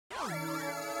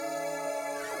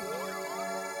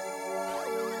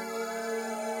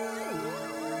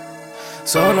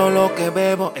Solo lo que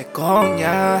bebo es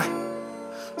coñac.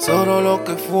 Solo lo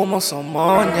que fumo son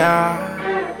moñas.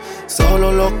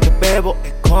 Solo lo que bebo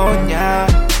es coñac.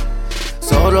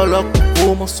 Solo lo que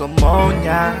fumo son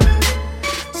moñas.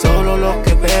 Solo lo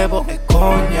que bebo es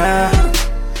coñac.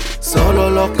 Solo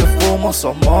lo que fumo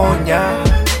son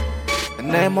moñas.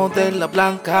 Tenemos de la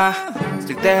blanca,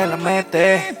 si te la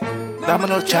metes,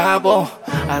 dámelo chavo,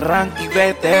 arranca y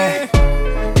vete.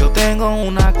 Yo tengo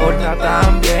una corta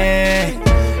también,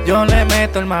 yo le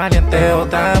meto el maleanteo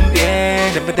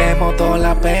también. Le metemos toda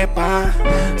la pepa,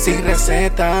 sin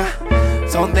receta,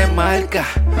 son de marca,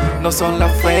 no son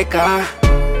las fecas.